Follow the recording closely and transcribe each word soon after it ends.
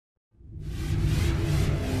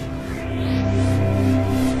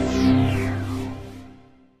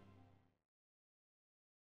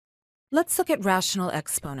Let's look at rational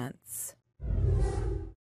exponents.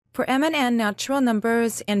 For m and n natural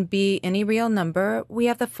numbers and b any real number, we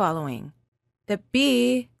have the following. That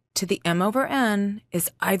b to the m over n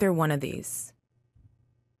is either one of these.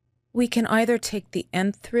 We can either take the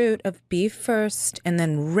nth root of b first and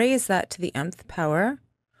then raise that to the mth power,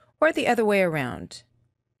 or the other way around.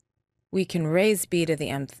 We can raise b to the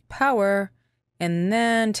mth power and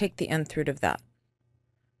then take the nth root of that.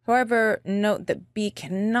 However, note that b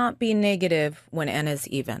cannot be negative when n is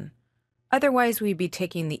even. Otherwise, we'd be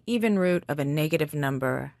taking the even root of a negative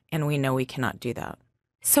number, and we know we cannot do that.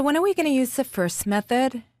 So when are we going to use the first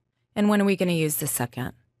method, and when are we going to use the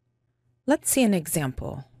second? Let's see an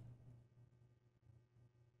example.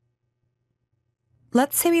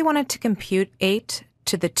 Let's say we wanted to compute 8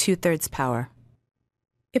 to the 2/3 power.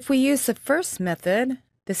 If we use the first method,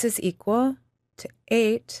 this is equal to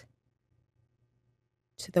 8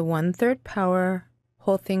 to the 1/3 power,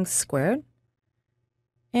 whole thing squared.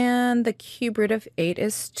 And the cube root of 8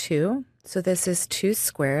 is 2. So this is 2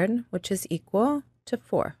 squared, which is equal to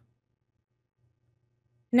 4.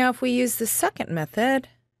 Now, if we use the second method,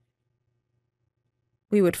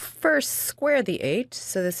 we would first square the 8.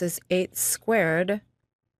 So this is 8 squared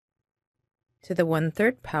to the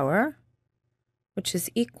 1/3 power, which is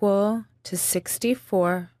equal to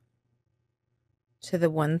 64 to the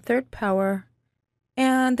 1/3 power.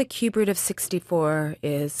 And the cube root of 64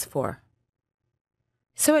 is 4.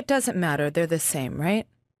 So it doesn't matter, they're the same, right?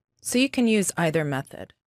 So you can use either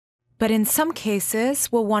method. But in some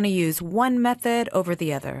cases, we'll want to use one method over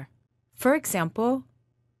the other. For example,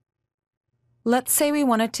 let's say we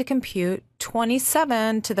wanted to compute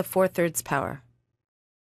 27 to the 4/3 power.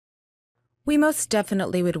 We most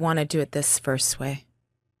definitely would want to do it this first way.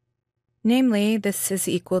 Namely, this is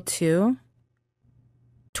equal to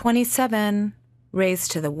 27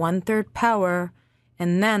 raised to the 1/3 power,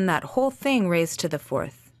 and then that whole thing raised to the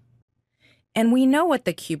 4th. And we know what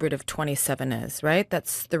the cube root of 27 is, right?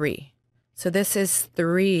 That's 3. So this is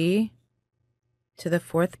 3 to the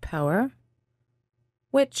 4th power,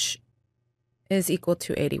 which is equal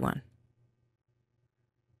to 81.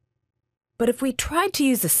 But if we tried to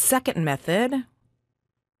use the second method,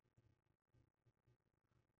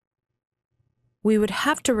 we would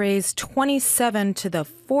have to raise 27 to the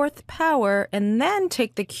 4th power and then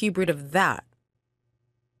take the cube root of that.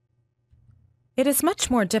 It is much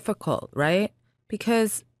more difficult, right?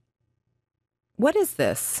 Because what is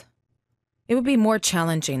this? It would be more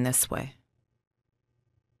challenging this way.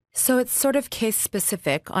 So it's sort of case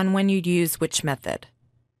specific on when you'd use which method.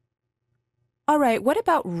 All right, what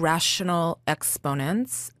about rational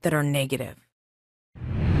exponents that are negative?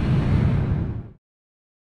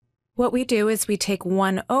 What we do is we take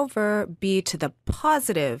 1 over b to the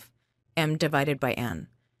positive m divided by n.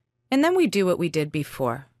 And then we do what we did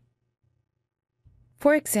before.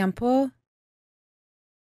 For example,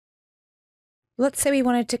 let's say we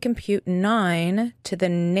wanted to compute 9 to the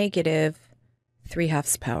negative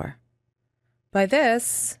 3/2 power. By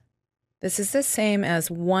this is the same as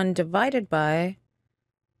 1 divided by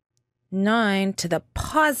 9 to the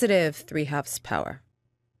positive 3/2 power.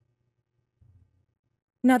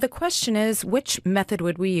 Now the question is, which method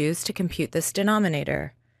would we use to compute this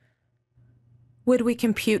denominator? Would we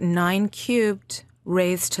compute 9 cubed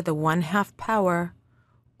raised to the 1/2 power,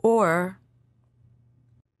 or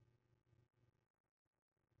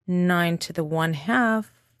 9 to the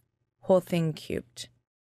 1/2 whole thing cubed?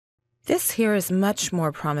 This here is much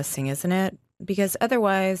more promising, isn't it? Because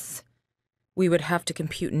otherwise, we would have to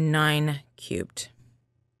compute 9 cubed.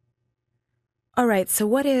 All right, so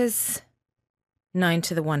what is 9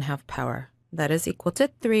 to the 1/2 power? That is equal to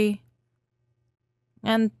 3.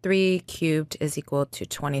 And 3 cubed is equal to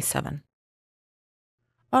 27.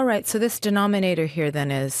 All right, so this denominator here then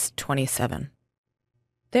is 27.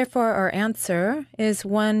 Therefore, our answer is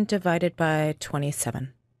 1 divided by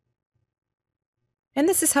 27. And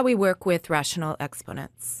this is how we work with rational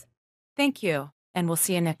exponents. Thank you, and we'll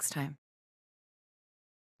see you next time.